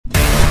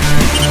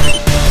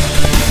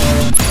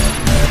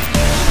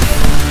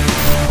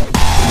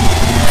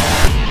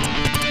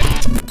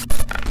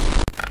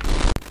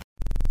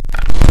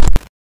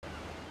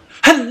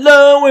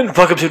Hello and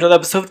welcome to another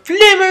episode of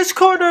Lemur's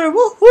Corner.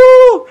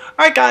 Woohoo!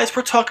 Alright guys,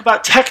 we're talking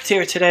about tech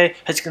tier today.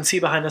 As you can see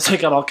behind us, we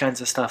got all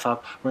kinds of stuff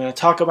up. We're going to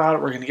talk about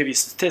it, we're going to give you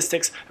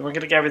statistics, and we're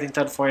going to get everything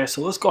done for you.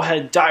 So let's go ahead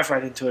and dive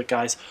right into it,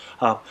 guys.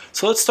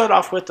 So let's start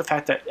off with the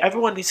fact that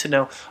everyone needs to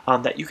know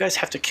that you guys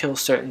have to kill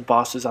certain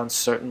bosses on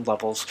certain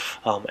levels.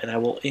 And I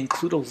will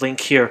include a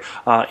link here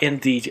in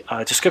the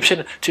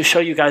description to show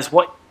you guys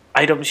what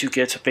items you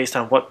get based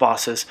on what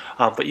bosses,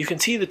 but you can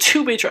see the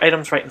two major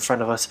items right in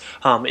front of us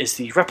is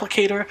the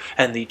replicator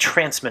and the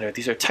transmitter.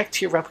 These are tech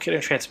tier replicator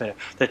and transmitter.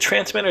 The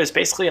transmitter is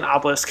basically an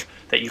obelisk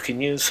that you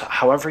can use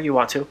however you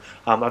want to.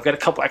 I've got a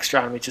couple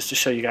extra on me just to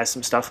show you guys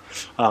some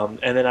stuff, and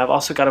then I've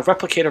also got a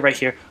replicator right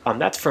here.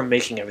 That's for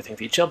making everything.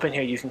 If you jump in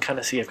here, you can kind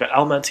of see I've got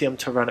elementium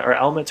to run it, or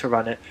element to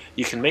run it.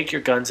 You can make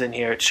your guns in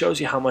here. It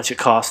shows you how much it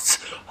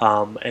costs,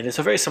 and it's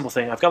a very simple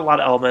thing. I've got a lot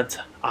of element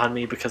on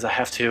me because I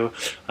have to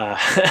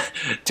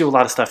do a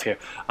lot of stuff here.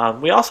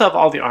 We also have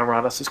all the armor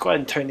on us. Let's go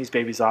ahead and turn these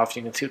babies off.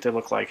 You can see what they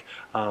look like.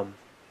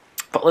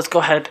 But let's go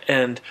ahead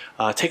and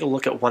take a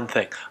look at one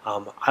thing.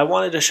 I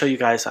wanted to show you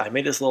guys, I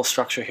made this little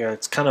structure here.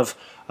 It's kind of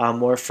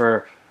more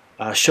for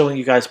showing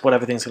you guys what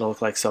everything's going to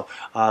look like. So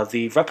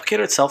the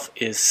replicator itself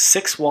is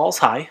 6 walls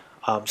high.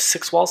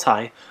 6 walls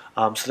high.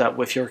 So that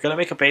if you're going to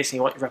make a base and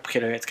you want your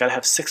replicator, it's got to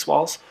have 6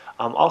 walls.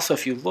 Also,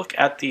 if you look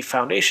at the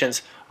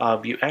foundations,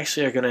 you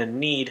actually are going to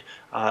need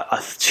a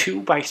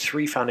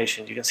 2x3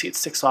 foundation. You can see it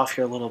sticks off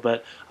here a little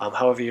bit.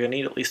 However, you're going to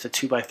need at least a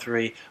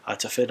 2x3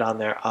 to fit on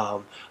there.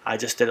 I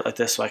just did it like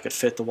this so I could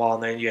fit the wall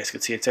in there, and you guys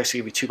can see it's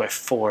actually going to be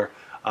 2x4.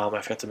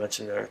 I forgot to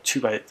mention there are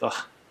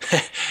 2x...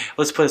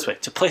 Let's put it this way.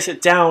 To place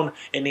it down,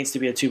 it needs to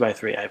be a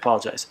 2x3. I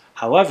apologize.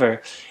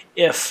 However,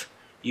 if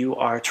you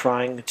are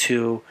trying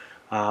to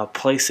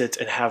place it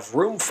and have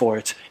room for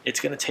it,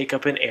 it's going to take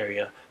up an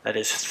area that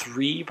is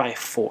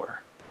 3x4.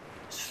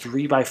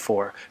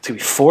 3x4. It's going to be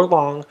 4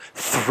 long,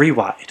 3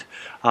 wide.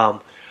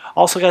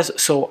 Also, guys,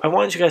 so I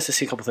wanted you guys to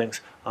see a couple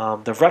things.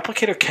 The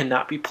replicator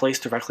cannot be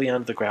placed directly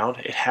onto the ground.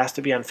 It has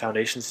to be on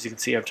foundations. As you can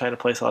see, I'm trying to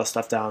place a lot of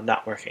stuff down,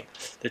 not working.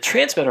 The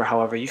transmitter,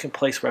 however, you can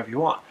place wherever you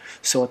want.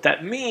 So what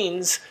that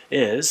means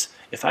is,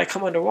 if I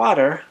come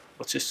underwater,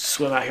 let's just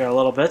swim out here a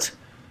little bit,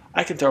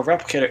 I can throw a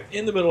replicator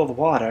in the middle of the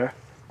water.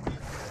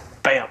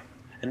 Bam!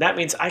 And that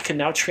means I can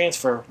now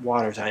transfer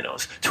water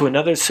dinos to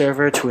another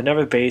server, to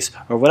another base,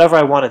 or whatever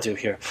I want to do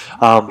here.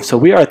 So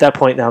we are at that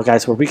point now,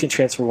 guys, where we can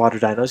transfer water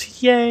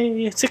dinos.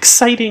 Yay! It's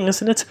exciting,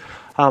 isn't it?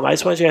 I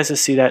just wanted you guys to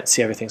see that and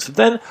see everything. So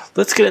then,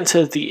 let's get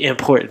into the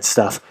important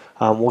stuff.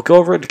 We'll go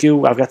over to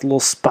Goo. I've got the little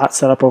spot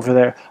set up over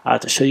there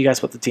to show you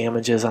guys what the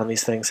damage is on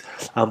these things.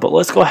 But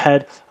let's go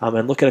ahead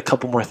and look at a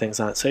couple more things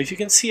on it. So if you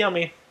can see on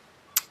me,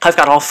 I've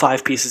got all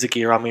 5 pieces of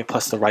gear on me,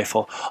 plus the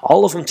rifle.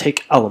 All of them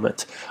take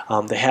element.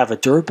 They have a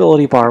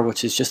durability bar,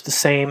 which is just the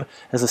same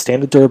as a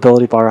standard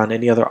durability bar on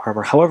any other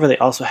armor. However, they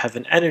also have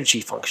an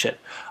energy function.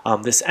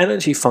 This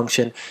energy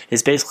function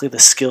is basically the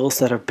skills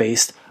that are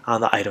based on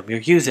the item you're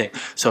using.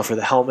 So for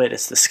the helmet,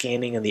 it's the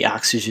scanning and the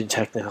oxygen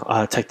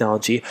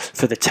technology.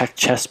 For the tech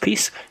chest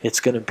piece,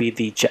 it's going to be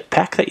the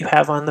jetpack that you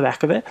have on the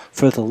back of it.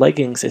 For the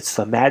leggings, it's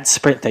the mad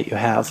sprint that you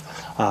have.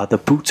 The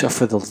boots are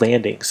for the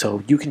landing,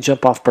 so you can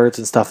jump off birds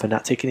and stuff and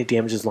not take any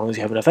damage as long as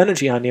you have enough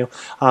energy on you.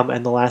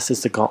 And the last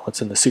is the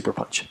gauntlets and the super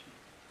punch.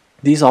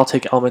 These all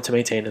take element to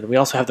maintain, and we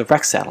also have the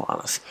Rex saddle on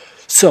us.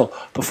 So,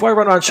 before I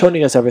run around showing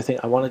you guys everything,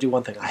 I want to do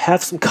one thing. I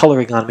have some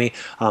coloring on me,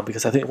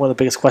 because I think one of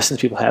the biggest questions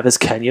people have is,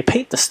 can you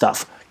paint the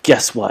stuff?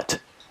 Guess what?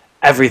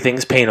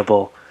 Everything's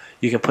paintable.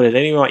 You can put it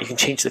anywhere you want. You can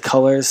change the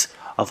colors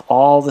of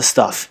all the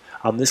stuff.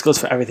 This goes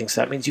for everything,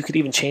 so that means you could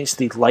even change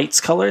the lights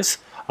colors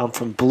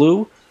from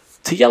blue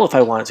to yellow if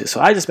I wanted to. So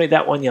I just made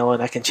that one yellow,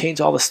 and I can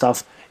change all the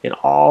stuff in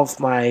all of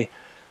my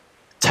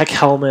tech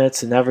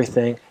helmets and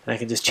everything, and I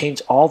can just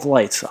change all the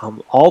lights.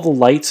 All the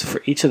lights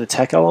for each of the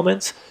tech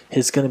elements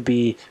is going to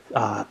be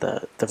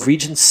the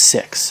region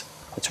 6.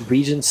 It's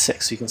region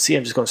 6. So you can see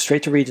I'm just going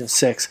straight to region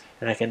 6,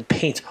 and I can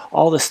paint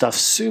all this stuff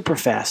super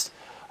fast.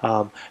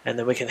 And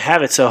then we can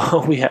have it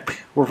so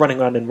we're running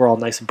around and we're all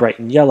nice and bright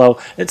and yellow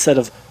instead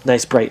of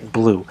nice bright and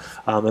blue.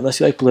 Unless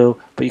you like blue,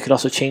 but you could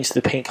also change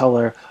the paint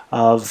color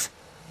of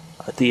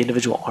the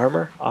individual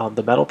armor,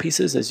 the metal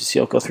pieces. As you see,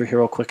 I'll go through here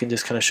real quick and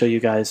just kind of show you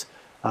guys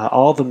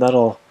all the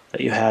metal that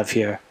you have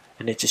here,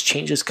 and it just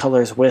changes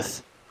colors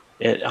with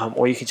it,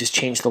 or you can just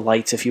change the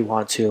lights if you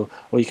want to,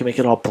 or you can make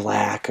it all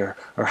black, or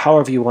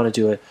however you want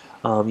to do it.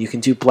 You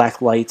can do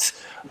black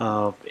lights.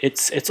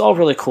 It's all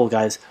really cool,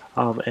 guys,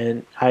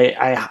 and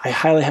I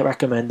highly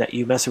recommend that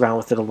you mess around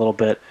with it a little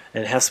bit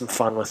and have some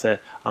fun with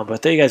it.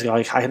 But there you guys go.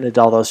 I did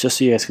all those just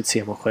so you guys could see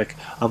them real quick.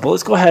 But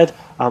let's go ahead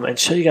and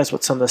show you guys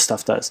what some of this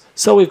stuff does.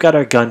 So we've got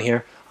our gun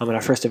here in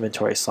our first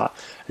inventory slot.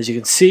 As you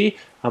can see,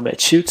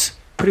 it shoots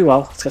pretty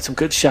well. It's got some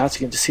good shots.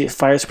 You can just see it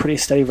fires pretty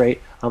steady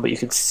rate, but you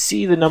can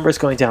see the numbers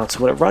going down. So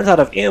when it runs out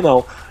of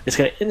ammo, it's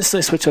going to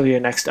instantly switch over to your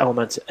next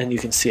element, and you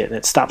can see it, and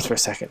it stops for a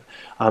second.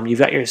 You've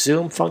got your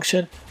zoom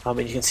function, and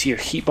you can see your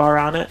heat bar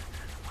on it,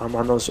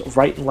 on those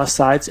right and left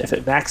sides. If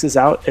it maxes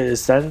out, it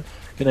is then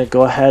going to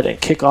go ahead and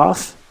kick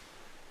off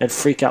and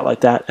freak out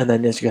like that, and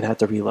then you're going to have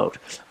to reload.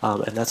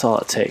 And that's all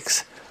it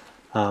takes.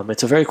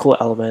 It's a very cool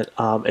element.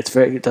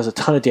 It does a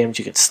ton of damage.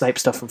 You can snipe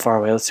stuff from far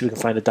away. Let's see if we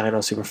can find a dino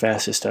super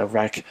fast just to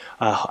wreck.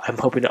 I'm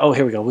hoping to, oh,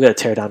 here we go. We're going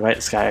to tear down right in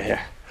the sky right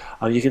here.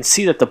 You can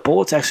see that the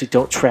bullets actually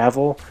don't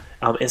travel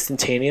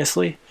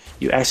instantaneously.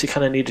 You actually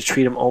kind of need to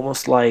treat them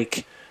almost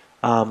like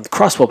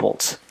crossbow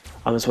bolts.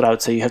 Is what I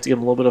would say. You have to give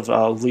them a little bit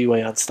of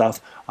leeway on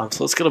stuff.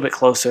 So let's get a bit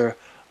closer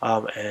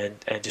and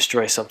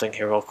destroy something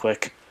here real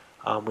quick.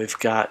 We've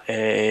got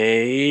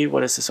a,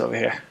 what is this over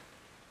here?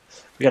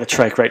 We got a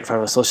trike right in front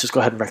of us, so let's just go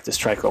ahead and wreck this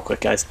trike real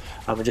quick, guys,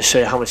 and just show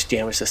you how much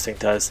damage this thing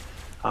does.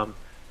 And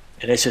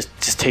it's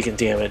just taking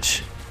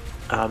damage.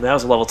 That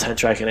was a level 10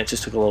 trike, and it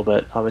just took a little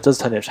bit. It does a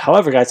ton of damage.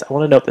 However, guys, I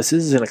want to note this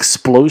is an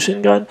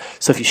explosion gun,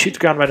 so if you shoot the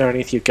ground right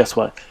underneath you, guess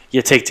what?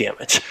 You take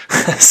damage.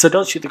 So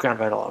don't shoot the ground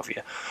right all over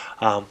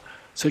you.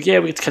 So yeah,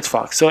 we get to catch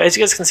fog. So as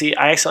you guys can see,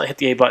 I accidentally hit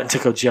the A button to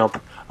go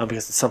jump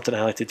because it's something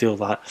I like to do a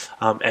lot.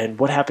 And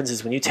what happens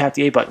is when you tap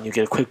the A button, you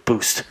get a quick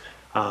boost.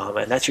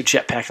 And that's your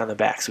jetpack on the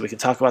back. So we can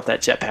talk about that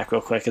jetpack real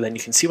quick. And then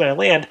you can see when I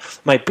land,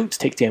 my boots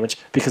take damage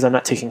because I'm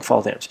not taking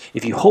fall damage.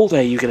 If you hold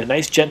A, you get a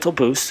nice gentle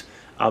boost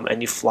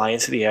and you fly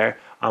into the air.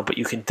 But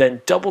you can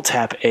then double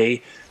tap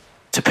A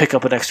to pick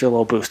up an extra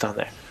little boost on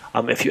there.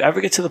 If you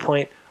ever get to the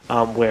point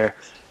where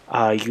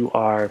you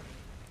are...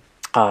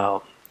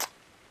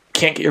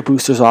 can't get your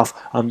boosters off,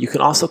 you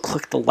can also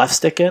click the left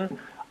stick in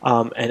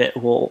and it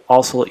will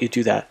also let you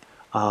do that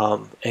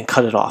and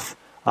cut it off.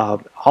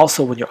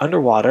 Also, when you're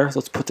underwater,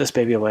 let's put this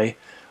baby away,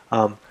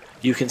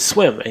 you can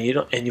swim and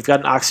you've got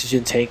an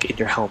oxygen tank in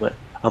your helmet.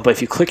 But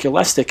if you click your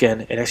left stick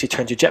in, it actually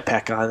turns your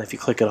jetpack on. If you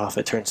click it off,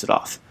 it turns it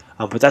off.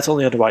 But that's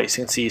only underwater.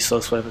 So you can see you slow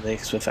swim and then you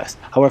can swim fast.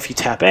 However, if you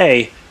tap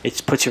A,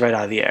 it puts you right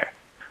out of the air.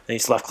 Then you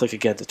just left click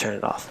again to turn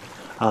it off.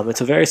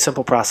 It's a very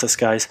simple process,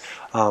 guys.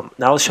 Now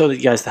I'll show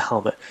you guys the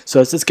helmet.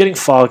 So as it's getting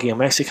foggy,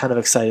 I'm actually kind of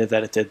excited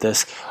that it did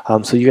this,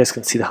 so you guys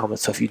can see the helmet.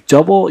 So if you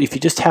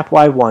just tap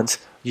Y once,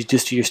 you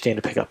just do your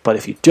standard pickup. But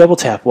if you double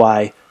tap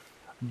Y,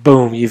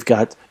 boom, you've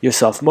got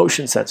yourself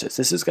motion sensors.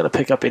 This is going to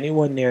pick up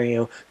anyone near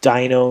you,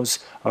 dinos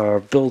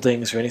or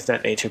buildings or anything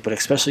of that nature, but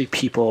especially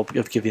people.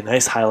 It'll give you a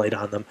nice highlight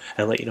on them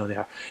and let you know they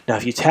are. Now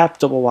if you tap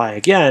double Y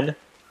again,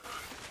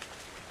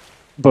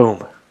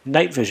 boom,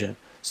 night vision.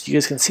 So you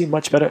guys can see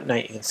much better at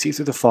night. You can see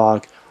through the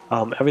fog.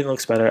 Everything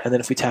looks better. And then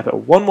if we tap it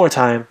one more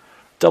time,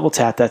 double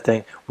tap that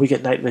thing, we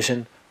get night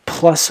vision,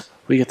 plus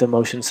we get the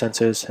motion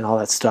sensors and all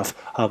that stuff.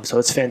 So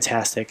it's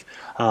fantastic.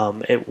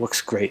 It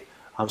looks great.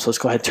 So let's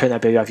go ahead and turn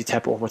that baby off. You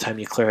tap it one more time,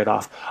 you clear it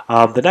off.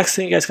 The next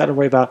thing you guys got to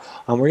worry about,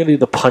 we're going to do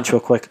the punch real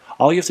quick.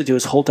 All you have to do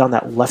is hold down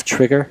that left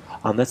trigger.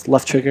 That's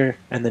left trigger,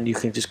 and then you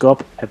can just go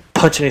up and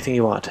punch anything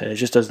you want. And it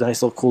just does a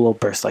nice little cool little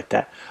burst like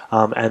that.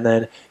 And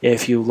then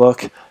if you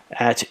look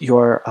at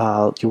your,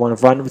 you want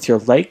to run with your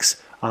legs,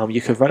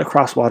 you could run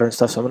across water and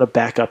stuff. So I'm going to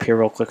back up here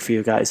real quick for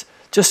you guys,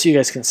 just so you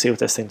guys can see what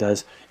this thing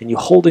does. And you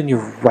hold in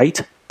your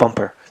right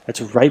bumper. That's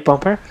your right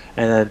bumper,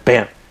 and then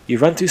bam. You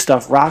run through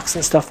stuff, rocks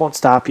and stuff won't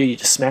stop you. You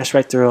just smash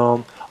right through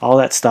them, all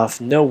that stuff.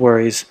 No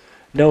worries,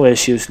 no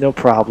issues, no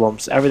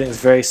problems.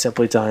 Everything's very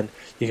simply done.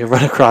 You can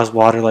run across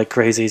water like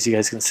crazy, as you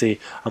guys can see.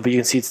 But you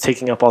can see it's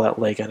taking up all that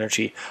leg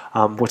energy.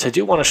 What I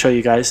do want to show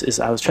you guys is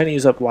I was trying to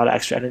use up a lot of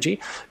extra energy,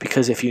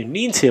 because if you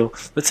need to,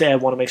 let's say I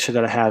want to make sure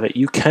that I have it,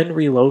 you can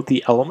reload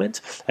the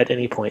element at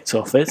any point.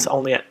 So if it's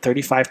only at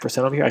 35%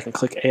 over here, I can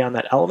click A on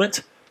that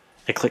element,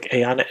 and click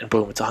A on it, and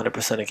boom, it's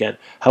 100% again.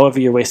 However,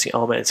 you're wasting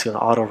element, it's going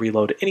to auto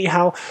reload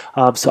anyhow.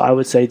 So I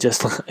would say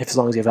just as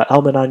long as you have that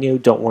element on you,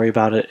 don't worry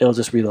about it. It'll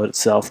just reload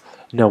itself.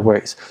 No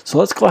worries. So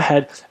let's go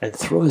ahead and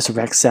throw this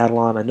Rex saddle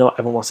on. I know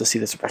everyone wants to see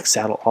this Rex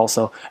saddle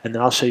also, and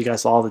then I'll show you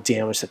guys all the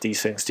damage that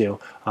these things do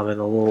in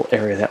the little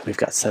area that we've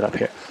got set up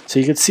here.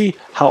 So you can see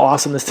how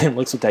awesome this thing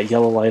looks with that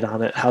yellow light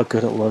on it, how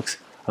good it looks.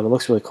 It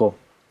looks really cool.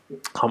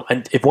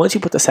 And once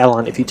you put the saddle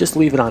on, if you just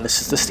leave it on, it's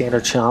just the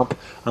standard chomp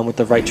with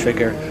the right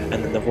trigger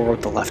and then the roar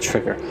with the left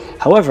trigger.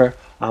 However,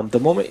 the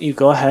moment you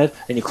go ahead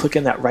and you click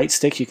in that right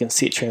stick, you can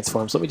see it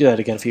transforms. Let me do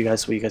that again for you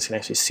guys so you guys can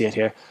actually see it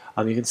here.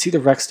 You can see the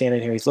Rex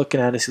standing here. He's looking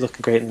at us. He's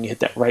looking great. And you hit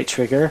that right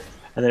trigger,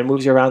 and then it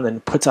moves you around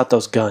and puts out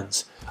those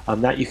guns.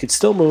 That you could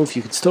still move,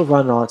 you could still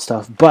run and all that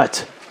stuff,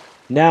 but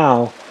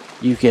now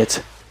you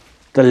get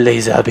the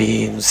laser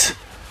beams,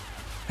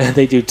 and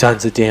they do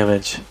tons of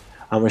damage.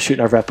 We're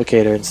shooting our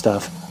replicator and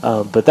stuff,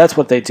 but that's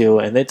what they do,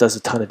 and it does a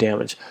ton of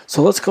damage.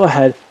 So let's go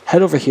ahead,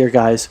 head over here,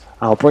 guys.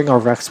 I'll bring our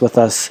Rex with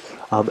us,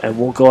 and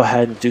we'll go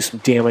ahead and do some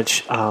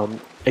damage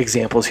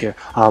examples here.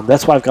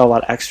 That's why I've got a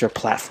lot of extra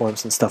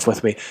platforms and stuff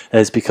with me,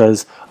 is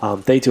because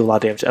they do a lot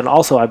of damage. And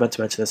also, I meant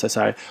to mention this, I'm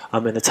sorry,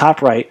 in the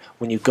top right,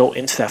 when you go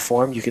into that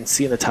form, you can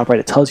see in the top right,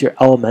 it tells your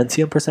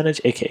elementium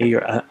percentage, aka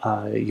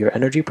your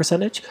energy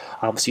percentage,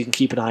 so you can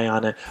keep an eye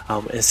on it.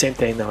 And same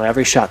thing, though,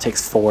 every shot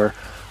takes 4,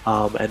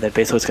 and then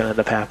basically what's going to end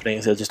up happening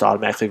is it just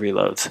automatically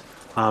reloads.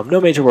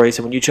 No major worries,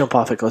 and when you jump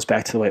off, it goes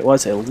back to the way it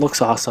was. It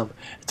looks awesome.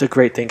 It's a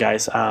great thing,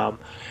 guys, and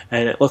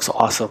it looks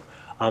awesome.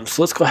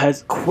 So let's go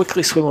ahead,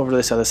 quickly swim over to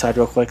this other side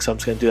real quick. So I'm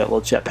just going to do that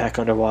little jetpack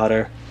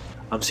underwater,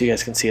 so you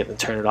guys can see it and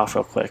turn it off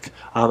real quick.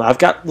 I've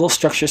got little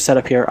structures set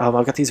up here.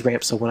 I've got these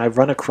ramps, so when I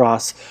run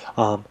across,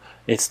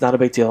 it's not a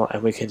big deal,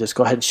 and we can just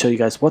go ahead and show you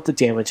guys what the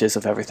damage is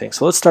of everything.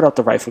 So let's start out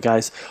the rifle,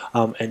 guys,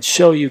 and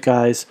show you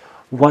guys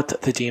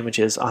what the damage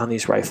is on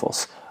these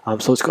rifles.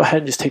 So let's go ahead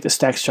and just take the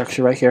stack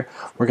structure right here.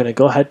 We're going to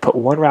go ahead and put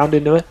 1 round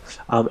into it,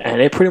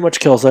 and it pretty much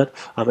kills it.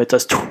 It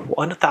does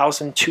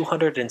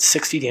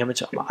 1,260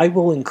 damage. I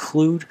will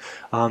include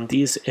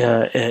these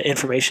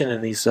information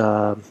in these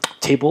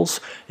tables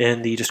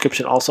in the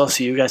description also,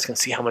 so you guys can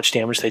see how much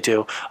damage they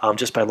do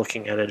just by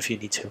looking at it if you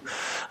need to.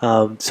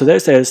 So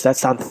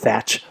that's on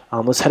Thatch.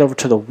 Let's head over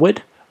to the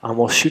wood.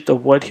 We'll shoot the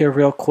wood here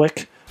real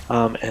quick.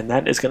 And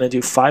that is going to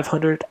do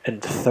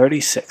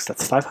 536.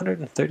 That's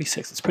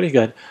 536. It's pretty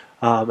good.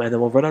 And then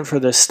we'll run over for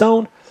the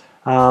stone.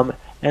 And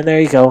there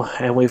you go.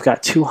 And we've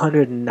got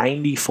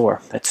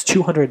 294. That's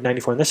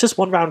 294. And that's just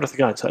 1 round with the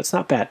gun, so it's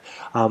not bad.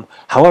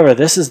 However,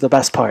 this is the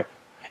best part.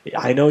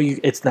 I know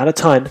it's not a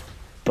ton,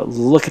 but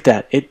look at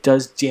that. It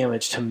does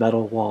damage to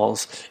metal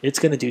walls. It's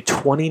going to do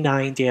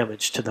 29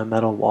 damage to the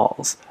metal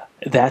walls.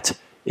 That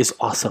is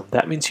awesome.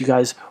 That means, you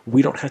guys,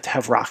 we don't have to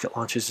have rocket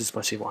launchers as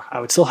much anymore. I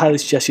would still highly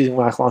suggest using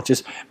rocket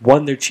launchers.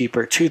 1, they're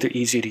cheaper. 2, they're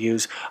easier to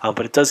use,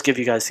 but it does give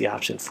you guys the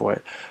option for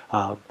it.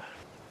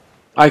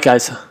 Alright,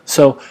 guys,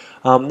 so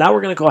now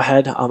we're going to go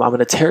ahead. I'm going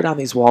to tear down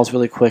these walls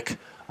really quick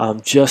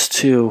just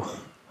to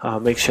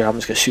make sure. I'm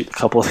just going to shoot a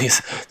couple of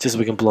these just so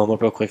we can blow them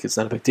up real quick. It's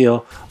not a big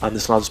deal.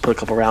 This one I'll just put a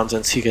couple rounds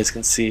in so you guys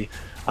can see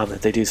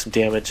that they do some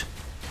damage.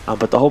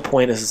 But the whole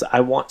point is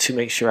I want to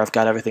make sure I've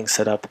got everything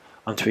set up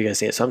to you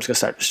guys need it. So I'm just going to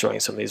start destroying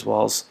some of these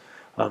walls,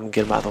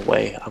 get them out of the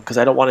way, because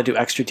I don't want to do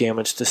extra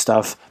damage to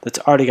stuff that's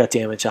already got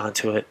damage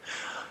onto it.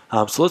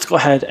 So let's go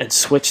ahead and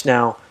switch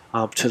now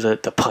to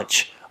the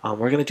punch.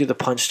 We're going to do the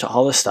punch to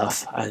all this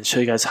stuff and show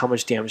you guys how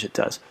much damage it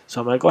does. So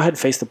I'm going to go ahead and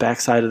face the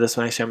back side of this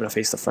one. Actually, I'm going to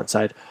face the front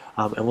side.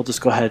 And we'll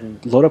just go ahead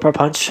and load up our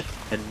punch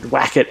and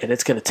whack it, and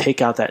it's going to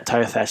take out that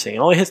entire thatch thing. It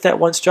only hits that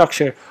one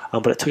structure,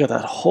 but it took out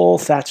that whole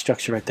thatch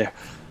structure right there.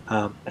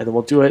 And then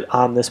we'll do it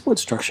on this wood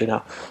structure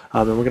now.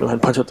 And we're going to go ahead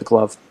and punch with the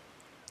glove.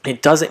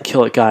 It doesn't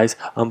kill it, guys,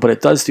 but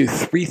it does do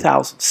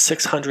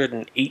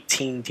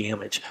 3,618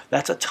 damage.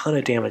 That's a ton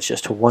of damage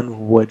just to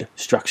one wood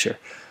structure.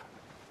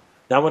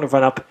 Now I'm going to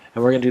run up,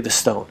 and we're going to do the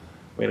stone.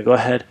 We're going to go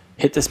ahead,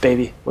 hit this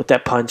baby with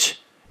that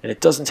punch, and it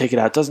doesn't take it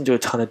out. It doesn't do a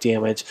ton of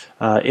damage.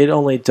 It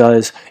only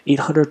does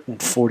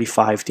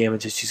 845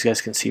 damage, as you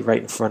guys can see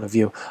right in front of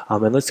you.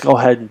 And let's go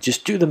ahead and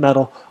just do the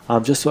metal,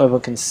 just so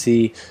everyone can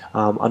see.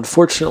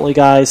 Unfortunately,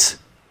 guys,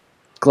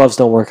 gloves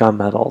don't work on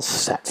metal.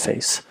 Sad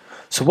face.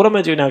 So what I'm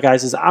going to do now,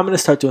 guys, is I'm going to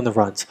start doing the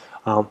runs.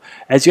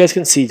 As you guys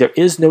can see, there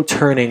is no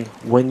turning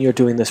when you're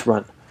doing this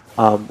run.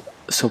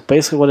 So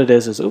basically what it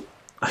is, oop,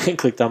 I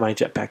clicked on my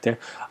jetpack there.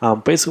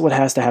 Basically what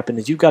has to happen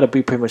is you've got to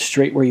be pretty much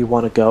straight where you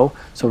want to go.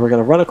 So we're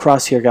going to run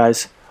across here,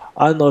 guys,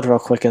 unload real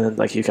quick, and then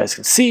like you guys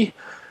can see,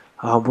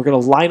 we're going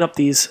to line up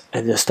these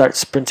and just start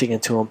sprinting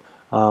into them.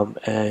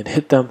 And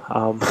hit them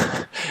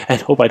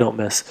and hope I don't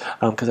miss,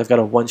 because I've got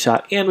a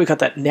one-shot, and we've got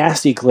that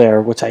nasty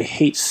glare, which I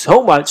hate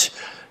so much,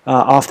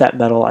 off that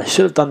metal. I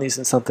should have done these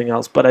in something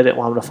else, but I didn't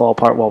want them to fall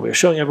apart while we were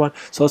showing everyone.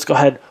 So let's go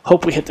ahead,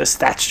 hope we hit this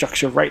thatch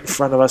structure right in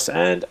front of us,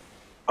 and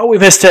oh, we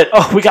missed it.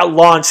 Oh, we got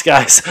launched,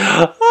 guys.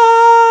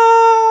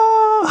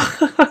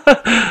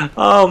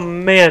 Oh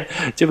man,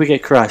 did we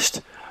get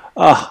crushed.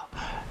 And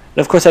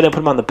of course I didn't put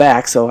them on the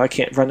back, so I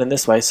can't run in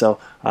this way, so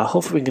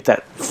hopefully we can get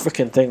that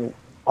freaking thing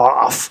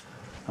off.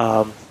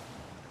 And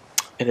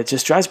it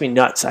just drives me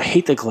nuts. I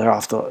hate the glare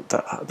off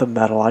the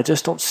metal. I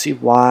just don't see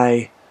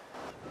why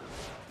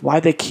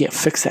they can't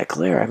fix that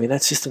glare. I mean,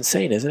 that's just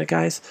insane, isn't it,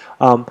 guys?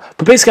 But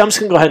basically, I'm just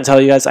going to go ahead and tell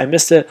you guys I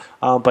missed it.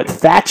 But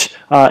Thatch,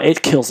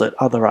 it kills it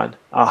on the run.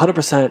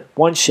 100%,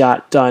 one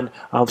shot, done.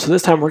 So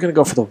this time, we're going to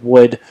go for the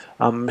wood.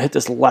 Hit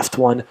this left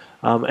one,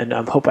 and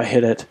I hope I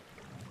hit it.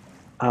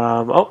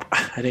 Oh,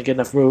 I didn't get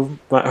enough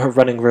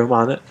running room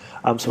on it.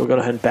 So we're going to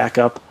go ahead and back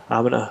up.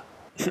 I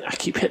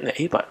keep hitting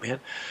the A button, man.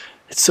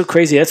 It's so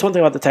crazy. That's one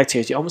thing about the tech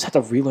tiers. You almost have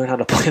to relearn how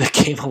to play the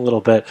game a little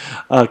bit,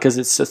 because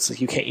it's just like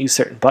you can't use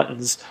certain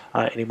buttons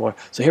anymore.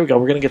 So here we go.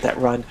 We're going to get that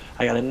run.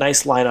 I got a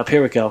nice lineup.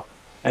 Here we go.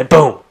 And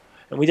boom.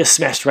 And we just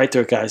smashed right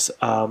through it, guys.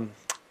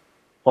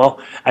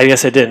 Well, I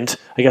guess I didn't.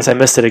 I guess I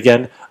missed it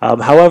again.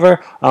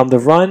 However, the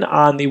run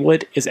on the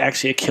wood is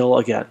actually a kill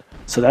again.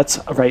 So that's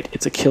right.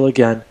 It's a kill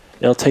again.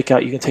 It'll take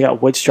out. You can take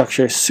out wood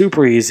structure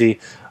super easy.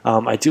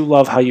 I do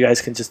love how you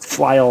guys can just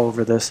fly all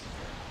over this.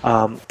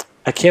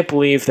 I can't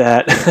believe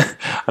that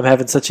I'm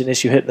having such an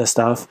issue hitting this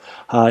stuff.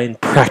 In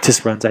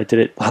practice runs, I did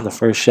it on the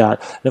first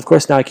shot. And of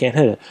course, now I can't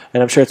hit it.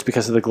 And I'm sure it's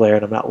because of the glare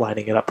and I'm not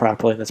lining it up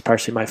properly, and that's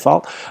partially my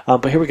fault.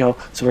 But here we go.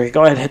 So we're going to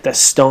go ahead and hit that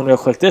stone real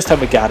quick. This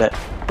time we got it.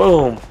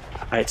 Boom.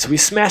 Alright, so we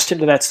smashed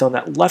into that stone.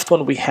 That left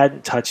one we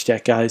hadn't touched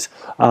yet, guys.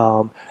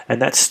 And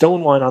that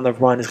stone one on the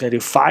run is going to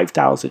do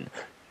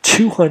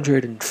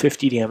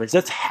 5,250 damage.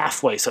 That's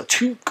halfway, so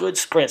 2 good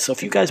sprints. So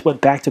if you guys went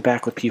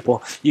back-to-back with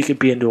people, you could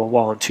be into a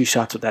wall in 2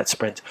 shots with that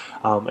sprint.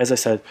 As I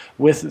said,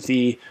 with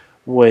the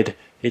wood,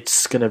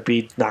 it's going to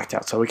be knocked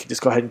out. So we can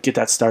just go ahead and get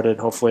that started, and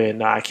hopefully,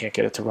 and I can't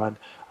get it to run.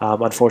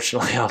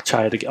 Unfortunately, I'll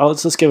try it again. Oh,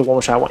 let's give it one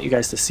more shot. I want you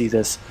guys to see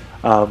this,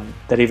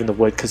 that even the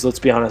wood, because let's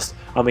be honest,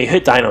 you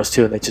hit dinos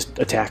too, and they just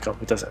attack them.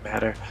 It doesn't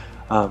matter.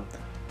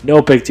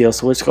 No big deal.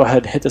 So let's go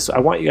ahead and hit this. I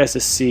want you guys to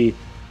see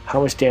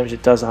how much damage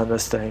it does on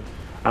this thing.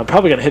 I'm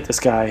probably going to hit this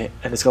guy,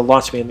 and it's going to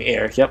launch me in the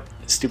air. Yep,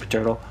 stupid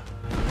turtle.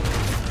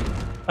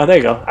 Oh, there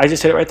you go. I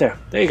just hit it right there.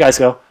 There you guys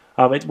go.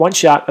 One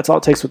shot. That's all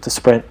it takes with the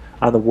sprint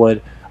on the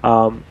wood.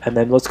 And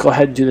then let's go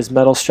ahead and do this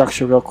metal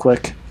structure real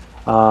quick.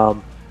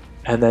 And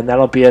then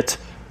that'll be it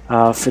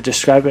for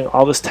describing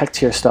all this tech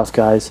tier stuff,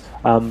 guys.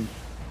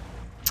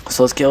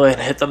 So let's go ahead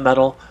and hit the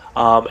metal.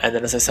 And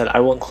then, as I said,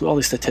 I will include all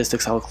these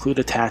statistics. I'll include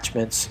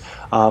attachments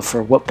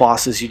for what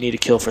bosses you need to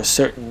kill for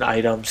certain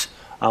items.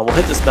 We'll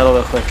hit this metal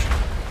real quick.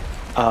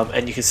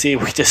 And you can see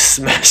we just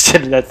smashed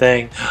into that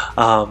thing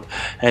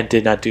and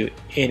did not do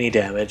any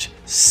damage.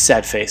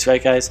 Sad face,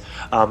 right, guys?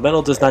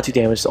 Metal does not do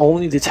damage.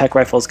 Only the tech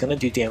rifle is going to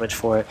do damage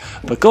for it.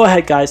 But go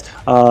ahead, guys.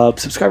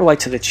 Subscribe or like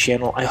to the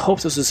channel. I hope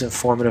this was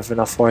informative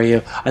enough for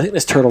you. I think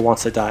this turtle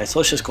wants to die, so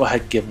let's just go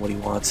ahead and give him what he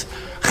wants.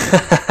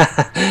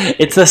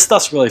 This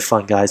stuff's really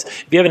fun, guys.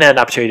 If you haven't had an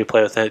opportunity to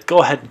play with it,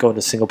 go ahead and go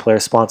into single player,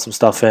 spawn some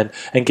stuff in,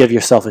 and give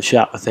yourself a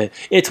shot with it.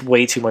 It's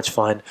way too much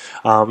fun.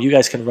 You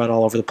guys can run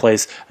all over the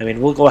place.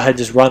 We'll go ahead and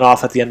just run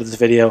off at the end of this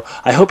video.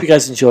 I hope you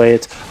guys enjoy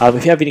it.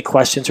 If you have any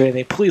questions or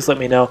anything, please let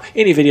me know.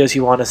 Any videos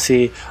you want to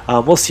see.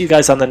 We'll see you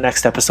guys on the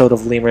next episode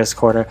of Lemur's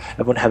Corner.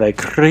 Everyone have a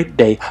great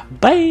day.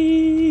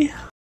 Bye!